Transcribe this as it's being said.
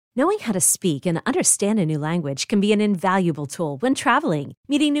Knowing how to speak and understand a new language can be an invaluable tool when traveling,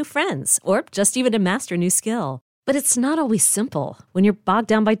 meeting new friends, or just even to master a new skill. But it's not always simple when you're bogged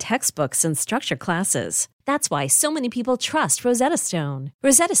down by textbooks and structured classes. That's why so many people trust Rosetta Stone.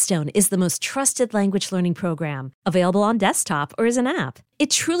 Rosetta Stone is the most trusted language learning program, available on desktop or as an app. It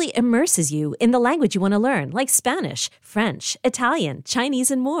truly immerses you in the language you want to learn, like Spanish, French, Italian,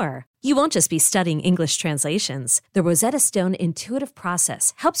 Chinese, and more. You won't just be studying English translations. The Rosetta Stone intuitive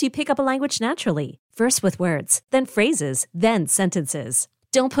process helps you pick up a language naturally, first with words, then phrases, then sentences.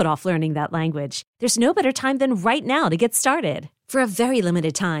 Don't put off learning that language. There's no better time than right now to get started. For a very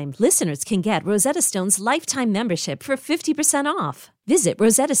limited time, listeners can get Rosetta Stone's lifetime membership for 50% off. Visit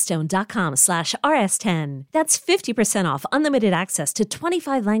rosettastone.com/rs10. That's 50% off unlimited access to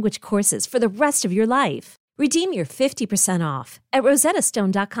 25 language courses for the rest of your life. Redeem your 50% off at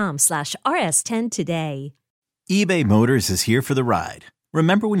rosettastone.com/rs10 today. eBay Motors is here for the ride.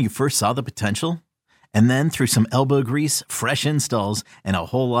 Remember when you first saw the potential? And then through some elbow grease, fresh installs, and a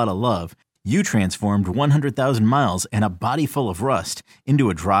whole lot of love, you transformed 100,000 miles and a body full of rust into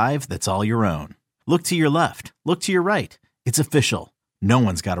a drive that's all your own. Look to your left. Look to your right. It's official. No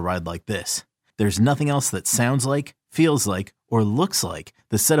one's got a ride like this. There's nothing else that sounds like, feels like, or looks like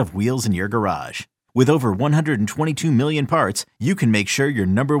the set of wheels in your garage. With over 122 million parts, you can make sure your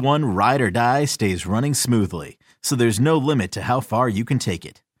number one ride or die stays running smoothly. So there's no limit to how far you can take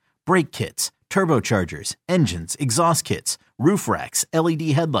it. Brake kits, turbochargers, engines, exhaust kits, roof racks,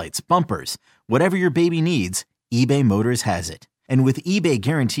 LED headlights, bumpers, whatever your baby needs, eBay Motors has it. And with eBay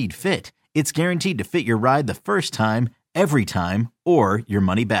Guaranteed Fit, it's guaranteed to fit your ride the first time, every time, or your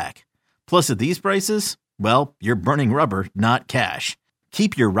money back. Plus at these prices, well, you're burning rubber, not cash.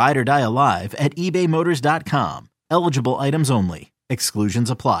 Keep your ride or die alive at ebaymotors.com. Eligible items only.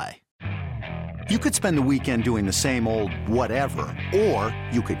 Exclusions apply. You could spend the weekend doing the same old whatever, or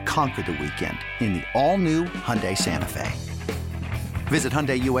you could conquer the weekend in the all-new Hyundai Santa Fe. Visit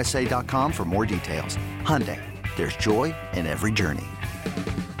HyundaiUSA.com for more details. Hyundai, there's joy in every journey.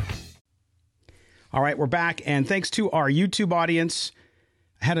 All right, we're back, and thanks to our YouTube audience,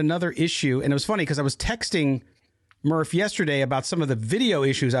 I had another issue, and it was funny because I was texting Murph yesterday about some of the video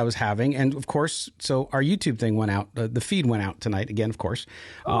issues I was having. And of course, so our YouTube thing went out. The feed went out tonight again, of course.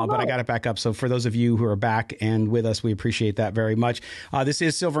 But I got it back up. So for those of you who are back and with us, we appreciate that very much. This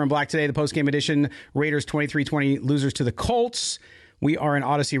is Silver and Black today, the post-game edition. Raiders 23-20 losers to the Colts. We are an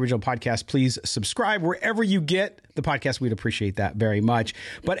Odyssey original podcast. Please subscribe wherever you get the podcast. We'd appreciate that very much.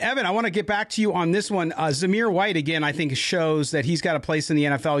 But Evan, I want to get back to you on this one. Zamir White, again, I think shows that he's got a place in the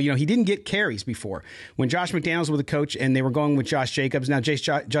NFL. You know, he didn't get carries before. When Josh McDaniels was the coach and they were going with Josh Jacobs. Now,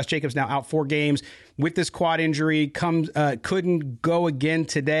 Josh Jacobs now out 4 games with this quad injury. Couldn't go again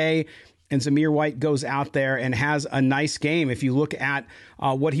today. And Zamir White goes out there and has a nice game. If you look at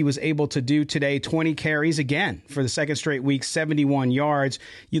what he was able to do today, 20 carries again for the second straight week, 71 yards.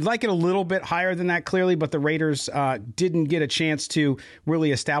 You'd like it a little bit higher than that, clearly, but the Raiders didn't get a chance to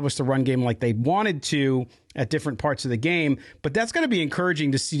really establish the run game like they wanted to at different parts of the game. But that's going to be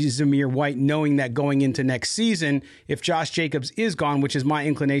encouraging to see Zamir White, knowing that going into next season, if Josh Jacobs is gone, which is my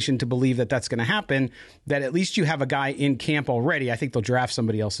inclination to believe that that's going to happen, that at least you have a guy in camp already. I think they'll draft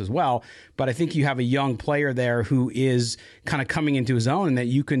somebody else as well. But I think you have a young player there who is kind of coming into his own and that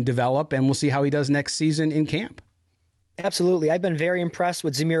you can develop, and we'll see how he does next season in camp. Absolutely. I've been very impressed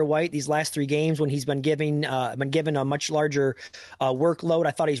with Zamir White these last 3 games when he's been given a much larger workload.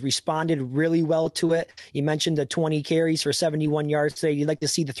 I thought he's responded really well to it. You mentioned the 20 carries for 71 yards today. You'd like to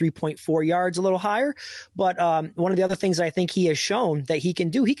see the 3.4 yards a little higher. But one of the other things I think he has shown that he can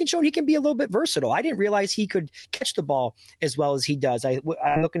do, he can be a little bit versatile. I didn't realize he could catch the ball as well as he does.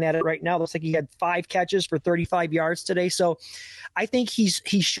 I'm looking at it right now. It looks like he had 5 catches for 35 yards today. So I think he's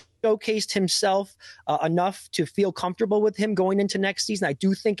showcased himself enough to feel comfortable with him going into next season. I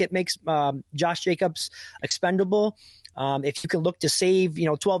do think it makes Josh Jacobs expendable. If you can look to save,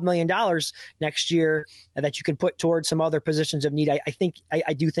 $12 million next year that you can put towards some other positions of need,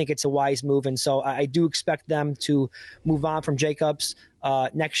 I do think it's a wise move. And so I do expect them to move on from Jacobs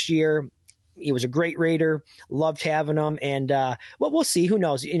next year. He was a great Raider, loved having him, and we'll see. Who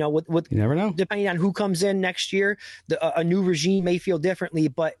knows? You never know. Depending on who comes in next year, a new regime may feel differently,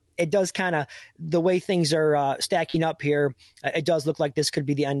 but it does kind of, the way things are stacking up here, it does look like this could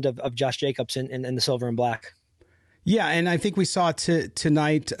be the end of Josh Jacobs in the silver and black. Yeah, and I think we saw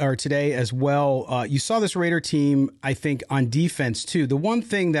tonight or today as well. You saw this Raider team, I think, on defense too. The one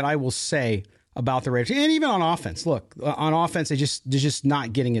thing that I will say about the Raiders, and even on offense, look, on offense, they're just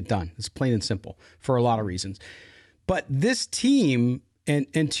not getting it done. It's plain and simple for a lot of reasons. But this team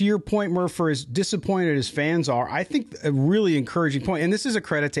And to your point, Murph, for as disappointed as fans are, I think a really encouraging point, and this is a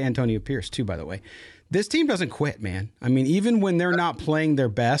credit to Antonio Pierce too, by the way, this team doesn't quit, man. I mean, even when they're not playing their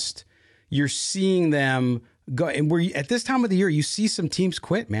best, you're seeing them go. And at this time of the year, you see some teams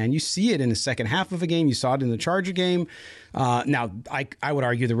quit, man. You see it in the second half of a game. You saw it in the Charger game. Now, I would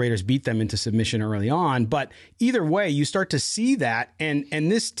argue the Raiders beat them into submission early on, but either way, you start to see that. And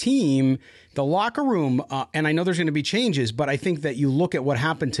this team, the locker room, and I know there's going to be changes, but I think that you look at what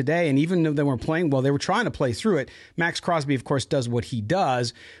happened today, and even though they weren't playing well, they were trying to play through it. Max Crosby, of course, does what he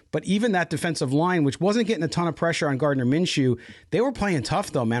does, but even that defensive line, which wasn't getting a ton of pressure on Gardner Minshew, they were playing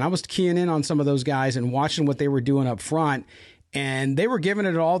tough, though, man. I was keying in on some of those guys and watching what they were doing up front, and they were giving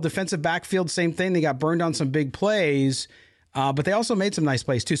it all. Defensive backfield, same thing. They got burned on some big plays, but they also made some nice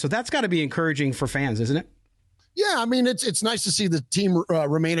plays, too. So that's got to be encouraging for fans, isn't it? Yeah, I mean, it's nice to see the team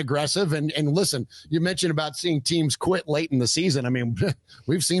remain aggressive. And listen, you mentioned about seeing teams quit late in the season. I mean,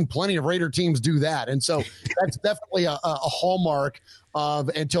 we've seen plenty of Raider teams do that. And so that's definitely a hallmark of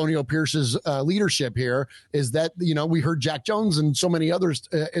Antonio Pierce's leadership here, is that, we heard Jack Jones and so many others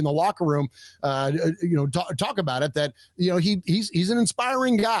in the locker room, talk about it, that, he's an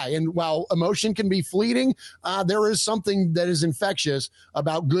inspiring guy. And while emotion can be fleeting, there is something that is infectious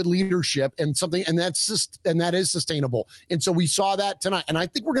about good leadership and that is sustainable. And so we saw that tonight, and I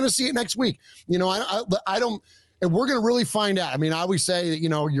think we're going to see it next week. And we're going to really find out. I mean, I always say that,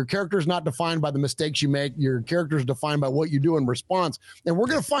 your character is not defined by the mistakes you make. Your character is defined by what you do in response. And we're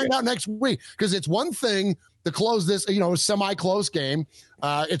going to find out next week, because it's one thing to close this, semi-close game.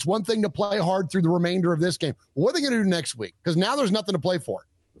 It's one thing to play hard through the remainder of this game. What are they going to do next week? Because now there's nothing to play for.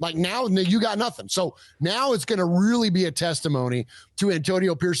 Like, now you got nothing. So now it's going to really be a testimony to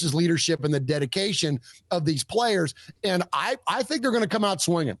Antonio Pierce's leadership and the dedication of these players. And I think they're going to come out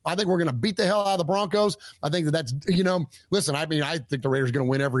swinging. I think we're going to beat the hell out of the Broncos. I think that's, listen, I mean, I think the Raiders are going to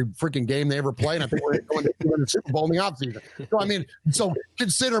win every freaking game they ever play. And I think we're going to win the Super Bowl in the offseason. So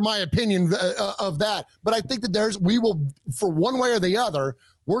consider my opinion of that. But I think that we will, for one way or the other,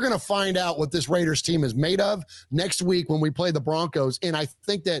 we're going to find out what this Raiders team is made of next week when we play the Broncos. And I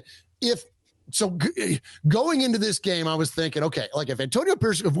think that going into this game, I was thinking, okay, like if Antonio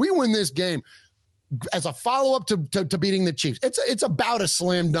Pierce, if we win this game as a follow-up to beating the Chiefs, it's about a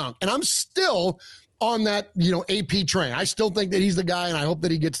slam dunk. And I'm still on that, AP train. I still think that he's the guy, and I hope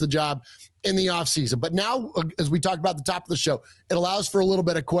that he gets the job in the offseason. But now, as we talked about at the top of the show, it allows for a little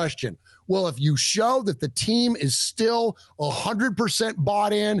bit of question. Well, if you show that the team is still 100%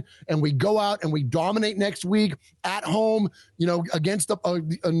 bought in, and we go out and we dominate next week at home, against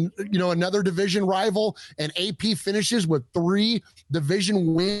another division rival, and AP finishes with 3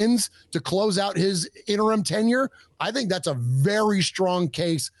 division wins to close out his interim tenure, I think that's a very strong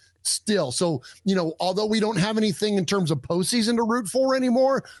case still. So, although we don't have anything in terms of postseason to root for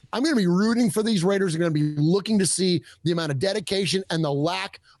anymore, I'm going to be rooting for these Raiders. I'm going to be looking to see the amount of dedication and the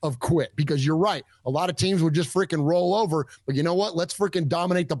lack of quit, because you're right. A lot of teams would just freaking roll over, but you know what? Let's freaking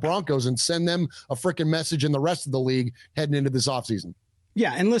dominate the Broncos and send them a freaking message in the rest of the league heading into this offseason.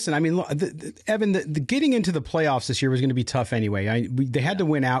 Yeah, and listen, I mean, Evan, the getting into the playoffs this year was going to be tough anyway. They had to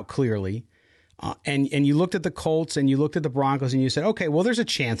win out clearly. And you looked at the Colts and you looked at the Broncos and you said, okay, well, there's a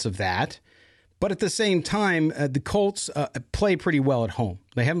chance of that. But at the same time, the Colts play pretty well at home.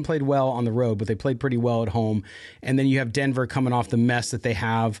 They haven't played well on the road, but they played pretty well at home. And then you have Denver coming off the mess that they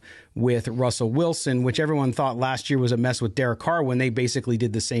have with Russell Wilson, which everyone thought last year was a mess with Derek Carr when they basically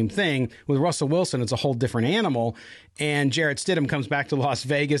did the same thing. With Russell Wilson, it's a whole different animal. And Jarrett Stidham comes back to Las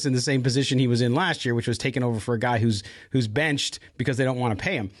Vegas in the same position he was in last year, which was taking over for a guy who's benched because they don't want to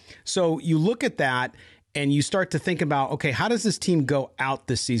pay him. So you look at that, and you start to think about, okay, how does this team go out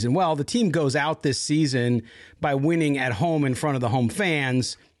this season? Well, the team goes out this season by winning at home in front of the home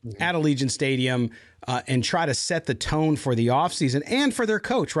fans at Allegiant Stadium, and try to set the tone for the offseason and for their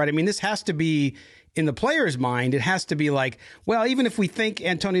coach, right? I mean, this has to be, in the player's mind, it has to be like, well, even if we think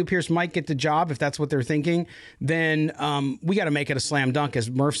Antonio Pierce might get the job, if that's what they're thinking, then we got to make it a slam dunk,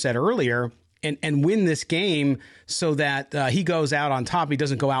 as Murph said earlier, and win this game so that he goes out on top. He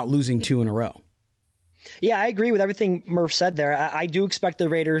doesn't go out losing 2 in a row. Yeah, I agree with everything Murph said there. I do expect the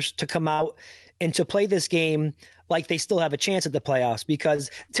Raiders to come out and to play this game like they still have a chance at the playoffs,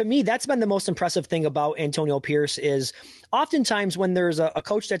 because to me, that's been the most impressive thing about Antonio Pierce is oftentimes when there's a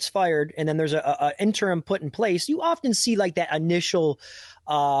coach that's fired and then there's a interim put in place, you often see like that initial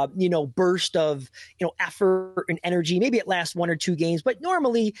burst of, effort and energy. Maybe it lasts 1 or 2 games, but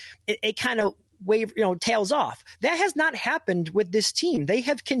normally it kind of tails off. That has not happened with this team. They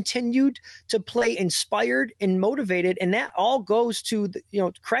have continued to play inspired and motivated, and that all goes to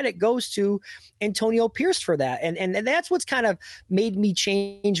credit goes to Antonio Pierce for that. And that's what's kind of made me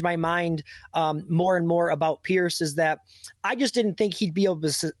change my mind more and more about Pierce, is that I just didn't think he'd be able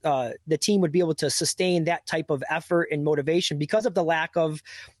to the team would be able to sustain that type of effort and motivation because of the lack of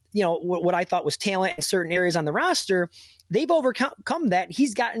what I thought was talent in certain areas on the roster. They've overcome that.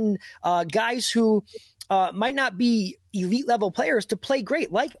 He's gotten guys who might not be elite level players to play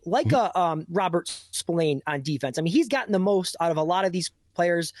great, like Robert Spillane on defense. I mean, he's gotten the most out of a lot of these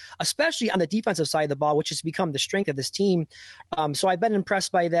players, especially on the defensive side of the ball, which has become the strength of this team. So I've been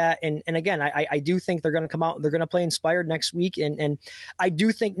impressed by that. And again, I do think they're going to come out and they're going to play inspired next week. And I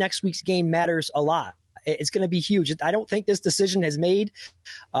do think next week's game matters a lot. It's going to be huge. I don't think this decision has made.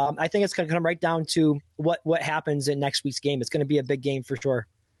 I think it's going to come right down to what happens in next week's game. It's going to be a big game for sure.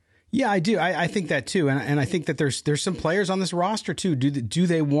 Yeah, I do. I think that too, and I think that there's some players on this roster too. Do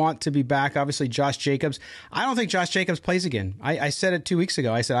they want to be back? Obviously, Josh Jacobs. I don't think Josh Jacobs plays again. I said it 2 weeks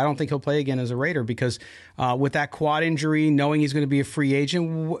ago. I said I don't think he'll play again as a Raider because with that quad injury, knowing he's going to be a free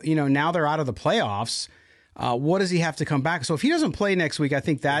agent, now they're out of the playoffs. What does he have to come back? So if he doesn't play next week, I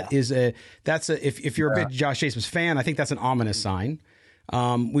think if you're a big Josh Jacobs fan, I think that's an ominous sign.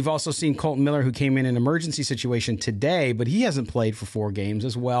 We've also seen Colton Miller, who came in an emergency situation today, but he hasn't played for 4 games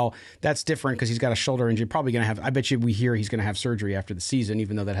as well. That's different because he's got a shoulder injury. Probably going to have, I bet you we hear he's going to have surgery after the season,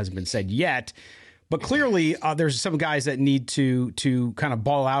 even though that hasn't been said yet. But clearly, there's some guys that need to kind of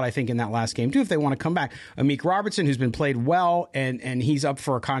ball out, I think, in that last game, too, if they want to come back. Amik Robertson, who's been played well, and he's up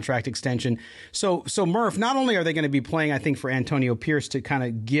for a contract extension. So Murph, not only are they going to be playing, I think, for Antonio Pierce to kind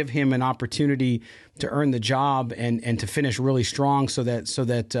of give him an opportunity to earn the job and to finish really strong so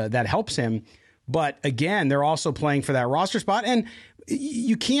that helps him. But again, they're also playing for that roster spot. And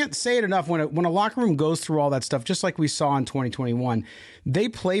you can't say it enough when a locker room goes through all that stuff, just like we saw in 2021, they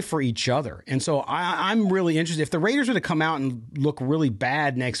play for each other. And so I'm really interested. If the Raiders were to come out and look really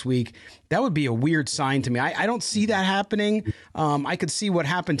bad next week, that would be a weird sign to me. I don't see that happening. I could see what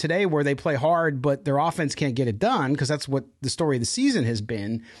happened today where they play hard, but their offense can't get it done because that's what the story of the season has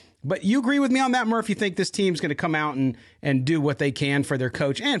been. But you agree with me on that, Murph? You think this team's going to come out and do what they can for their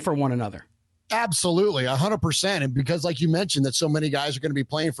coach and for one another? Absolutely, 100%. And because, like you mentioned, that so many guys are going to be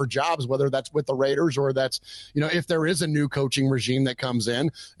playing for jobs, whether that's with the Raiders or that's, if there is a new coaching regime that comes in,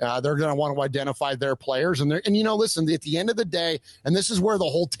 they're going to want to identify their players. And listen, at the end of the day, and this is where the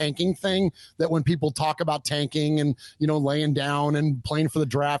whole tanking thing, that when people talk about tanking and, laying down and playing for the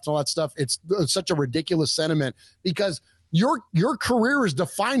draft and all that stuff, it's such a ridiculous sentiment because your career is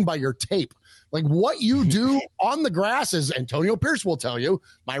defined by your tape. Like what you do on the grass, as Antonio Pierce will tell you,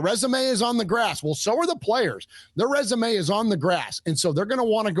 my resume is on the grass. Well, so are the players. Their resume is on the grass. And so they're going to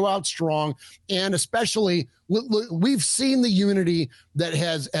want to go out strong. And especially we've seen the unity that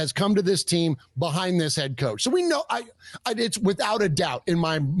has come to this team behind this head coach. So we know it's without a doubt in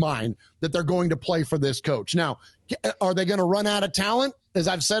my mind that they're going to play for this coach. Now, are they going to run out of talent? As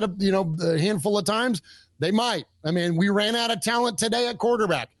I've said, a handful of times, they might. I mean, we ran out of talent today at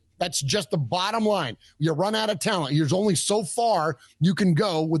quarterback. That's just the bottom line. You run out of talent. There's only so far you can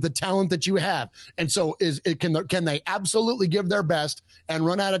go with the talent that you have. And so can they absolutely give their best and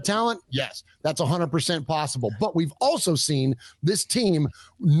run out of talent? Yes, that's 100% possible. But we've also seen this team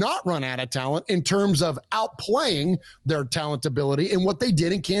not run out of talent in terms of outplaying their talent ability in what they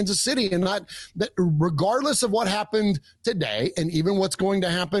did in Kansas City. And not that regardless of what happened today and even what's going to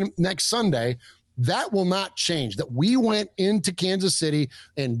happen next Sunday, that will not change. That we went into Kansas City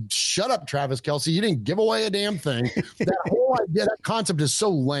and shut up, Travis Kelce. You didn't give away a damn thing. That whole idea, that concept is so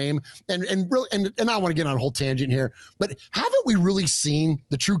lame. And really, and I don't want to get on a whole tangent here, but haven't we really seen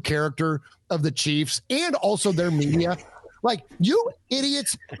the true character of the Chiefs and also their media? Like, you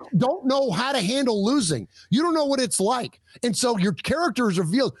idiots don't know how to handle losing. You don't know what it's like. And so your character is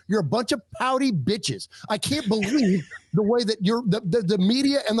revealed. You're a bunch of pouty bitches. I can't believe the way that the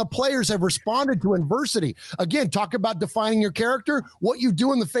media and the players have responded to adversity. Again, talk about defining your character. What you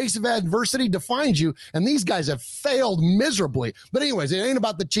do in the face of adversity defines you. And these guys have failed miserably. But anyways, it ain't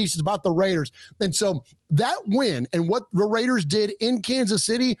about the Chiefs. It's about the Raiders. And so that win and what the Raiders did in Kansas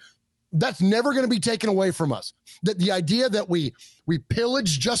City, that's never going to be taken away from us. That the idea that we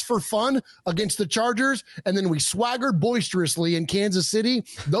pillaged just for fun against the Chargers and then we swaggered boisterously in Kansas City,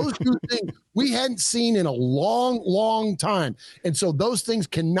 those two things we hadn't seen in a long, long time. And so those things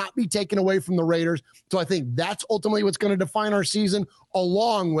cannot be taken away from the Raiders. So I think that's ultimately what's going to define our season,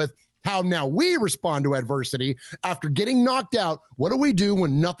 along with how now we respond to adversity after getting knocked out. What do we do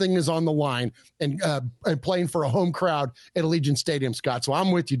when nothing is on the line and playing for a home crowd at Allegiant Stadium, Scott? So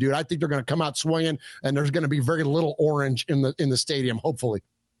I'm with you, dude. I think they're going to come out swinging, and there's going to be very little orange in the stadium, hopefully.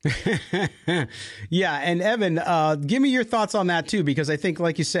 Yeah, and Evan, give me your thoughts on that too, because I think,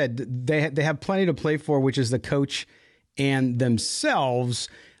 like you said, they have plenty to play for, which is the coach and themselves.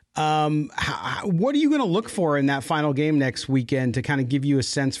 What are you going to look for in that final game next weekend to kind of give you a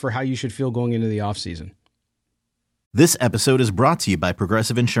sense for how you should feel going into the offseason? This episode is brought to you by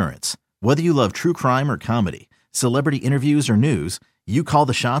Progressive Insurance. Whether you love true crime or comedy, celebrity interviews or news, you call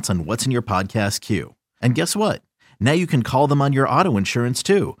the shots on what's in your podcast queue. And guess what? Now you can call them on your auto insurance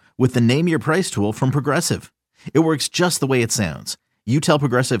too with the Name Your Price tool from Progressive. It works just the way it sounds. You tell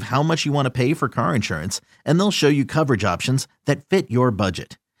Progressive how much you want to pay for car insurance, and they'll show you coverage options that fit your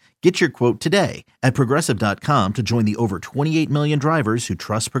budget. Get your quote today at Progressive.com to join the over 28 million drivers who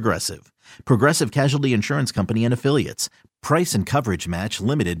trust Progressive. Progressive Casualty Insurance Company and Affiliates. Price and coverage match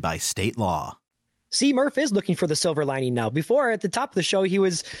limited by state law. See, Murph is looking for the silver lining now. Before, at the top of the show, he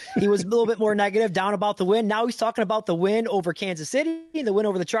was a little bit more negative, down about the win. Now he's talking about the win over Kansas City, the win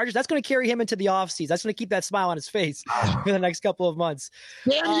over the Chargers. That's going to carry him into the offseason. That's going to keep that smile on his face for the next couple of months.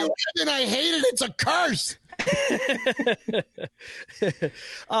 Damn you, Evan, I hate it. It's a curse.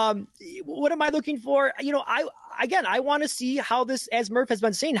 What am I looking for? I want to see how this, as Murph has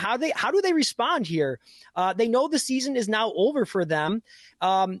been saying, how do they respond here? They know the season is now over for them.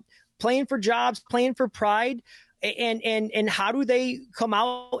 Playing for jobs, playing for pride, and how do they come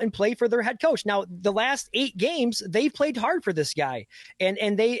out and play for their head coach? Now, the last 8 games, they've played hard for this guy,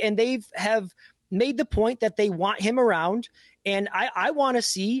 and they have made the point that they want him around. And I want to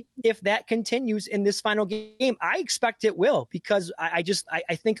see if that continues in this final game. I expect it will, because I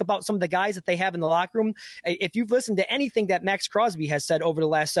think about some of the guys that they have in the locker room. If you've listened to anything that Max Crosby has said over the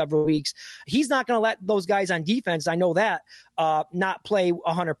last several weeks, he's not going to let those guys on defense, I know that, not play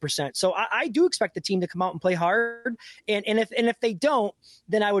 100%. So I do expect the team to come out and play hard. And if they don't,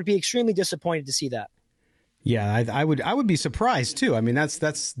 then I would be extremely disappointed to see that. Yeah, I would be surprised too. I mean,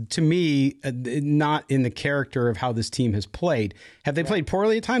 that's to me not in the character of how this team has played. Have they played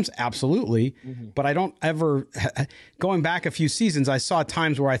poorly at times? Absolutely. Mm-hmm. But I don't ever, going back a few seasons, I saw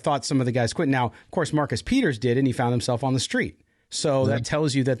times where I thought some of the guys quit. Now, of course, Marcus Peters did, and he found himself on the street. So that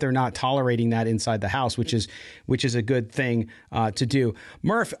tells you that they're not tolerating that inside the house, which is a good thing to do.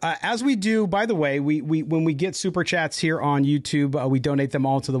 Murph, as we do, by the way, we when we get super chats here on YouTube, we donate them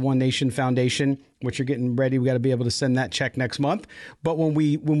all to the One Nation Foundation, which you're getting ready. We got to be able to send that check next month. But when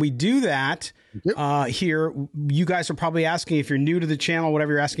we do that here, you guys are probably asking, if you're new to the channel,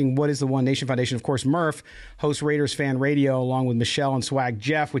 whatever, you're asking, what is the One Nation Foundation? Of course, Murph hosts Raiders Fan Radio along with Michelle and Swag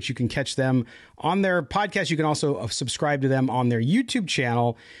Jeff, which you can catch them on their podcast. You can also subscribe to them on their YouTube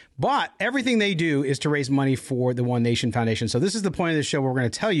channel. But everything they do is to raise money for the One Nation Foundation. So this is the point of the show where we're going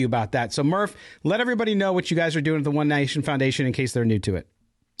to tell you about that. So Murph, let everybody know what you guys are doing at the One Nation Foundation in case they're new to it.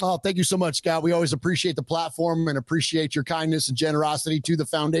 Oh, thank you so much, Scott. We always appreciate the platform and appreciate your kindness and generosity to the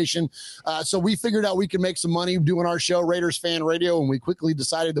foundation. So we figured out we could make some money doing our show, Raiders Fan Radio, and we quickly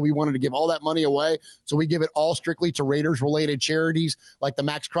decided that we wanted to give all that money away. So we give it all strictly to Raiders-related charities like the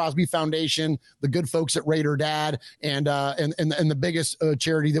Max Crosby Foundation, the good folks at Raider Dad, and the biggest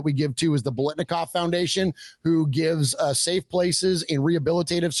charity that we give to is the Biletnikoff Foundation, who gives safe places and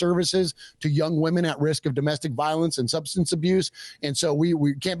rehabilitative services to young women at risk of domestic violence and substance abuse. And so we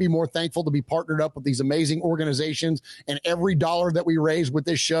can't be more thankful to be partnered up with these amazing organizations, and every dollar that we raise with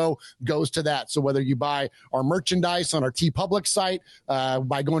this show goes to that. So whether you buy our merchandise on our TeePublic site,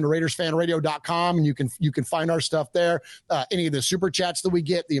 by going to RaidersFanRadio.com, and you can find our stuff there, any of the super chats that we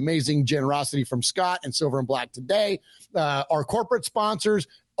get, the amazing generosity from Scott and Silver and Black Today, our corporate sponsors,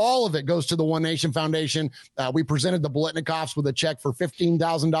 all of it goes to the One Nation Foundation. We presented the Biletnikoffs with a check for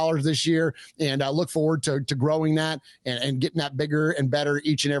 $15,000 this year, and I look forward to growing that and getting that bigger and better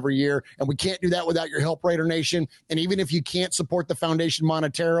each and every year. And we can't do that without your help, Raider Nation. And even if you can't support the foundation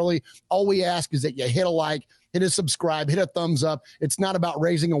monetarily, all we ask is that you hit a like, hit a subscribe, hit a thumbs up. It's not about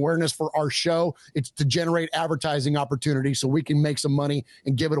raising awareness for our show. It's to generate advertising opportunities so we can make some money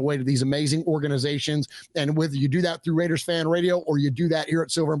and give it away to these amazing organizations. And whether you do that through Raiders Fan Radio or you do that here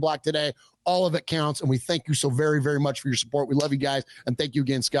at Silver and Black Today, all of it counts. And we thank you so very, very much for your support. We love you guys. And thank you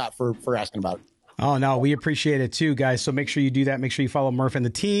again, Scott, for asking about it. Oh, no, we appreciate it too, guys. So make sure you do that. Make sure you follow Murph and the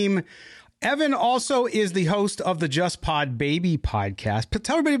team. Evan also is the host of the Just Pod Baby podcast.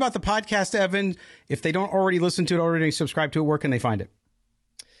 Tell everybody about the podcast, Evan. If they don't already listen to it, already subscribe to it, where can they find it?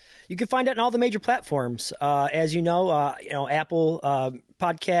 You can find it on all the major platforms. As you know, Apple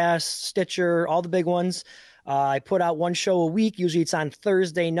Podcasts, Stitcher, all the big ones. I put out one show a week. Usually it's on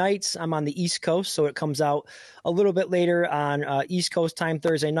Thursday nights. I'm on the East Coast, so it comes out a little bit later on East Coast time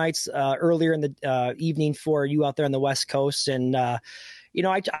Thursday nights, earlier in the evening for you out there on the West Coast. And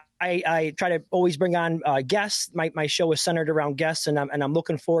I try to always bring on guests. My show is centered around guests, and I'm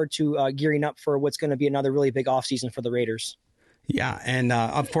looking forward to gearing up for what's going to be another really big offseason for the Raiders. Yeah, and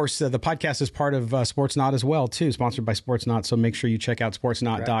of course, the podcast is part of Sportsnaut as well, too, sponsored by Sportsnaut, so make sure you check out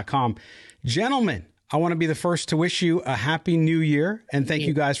sportsnaut.com. Right. Gentlemen, I want to be the first to wish you a happy new year, and thank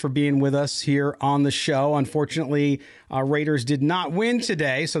you guys for being with us here on the show. Unfortunately, Raiders did not win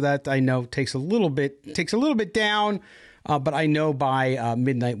today, so that I know takes a little bit down, but I know by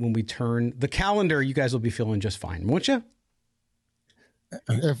midnight when we turn the calendar, you guys will be feeling just fine, won't you?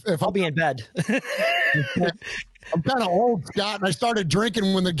 If I'll be in bed. I'm kind of old, Scott, and I started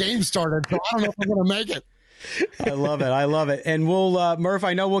drinking when the game started, so I don't know if I'm going to make it. I love it. And we'll, Murph,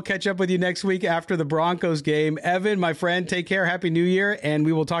 I know we'll catch up with you next week after the Broncos game. Evan, my friend, take care. Happy New Year, and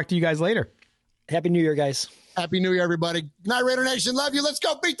we will talk to you guys later. Happy New Year, guys. Happy New Year, everybody. Night, Raider Nation. Love you. Let's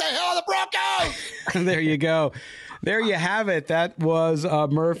go beat the hell out of the Broncos. There you go. There you have it. That was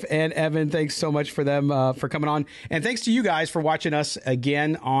Murph and Evan. Thanks so much for them for coming on. And thanks to you guys for watching us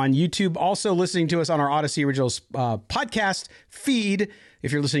again on YouTube. Also listening to us on our Odyssey Originals podcast feed.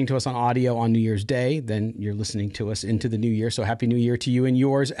 If you're listening to us on audio on New Year's Day, then you're listening to us into the new year. So happy New Year to you and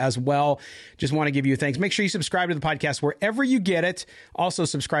yours as well. Just want to give you thanks. Make sure you subscribe to the podcast wherever you get it. Also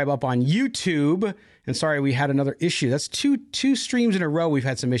subscribe up on YouTube. And sorry, we had another issue. That's two streams in a row. We've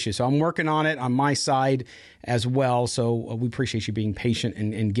had some issues. So I'm working on it on my side as well. So we appreciate you being patient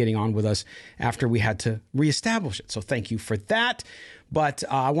and getting on with us after we had to reestablish it. So thank you for that. But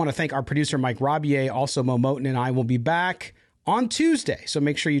I want to thank our producer, Mike Robier. Also, Mo Moten and I will be back on Tuesday. So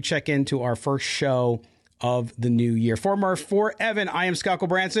make sure you check into our first show of the new year. For Murph, for Evan, I am Scott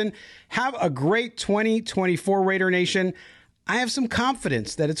Branson. Have a great 2024, Raider Nation. I have some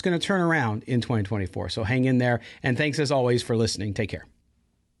confidence that it's going to turn around in 2024. So hang in there. And thanks as always for listening. Take care.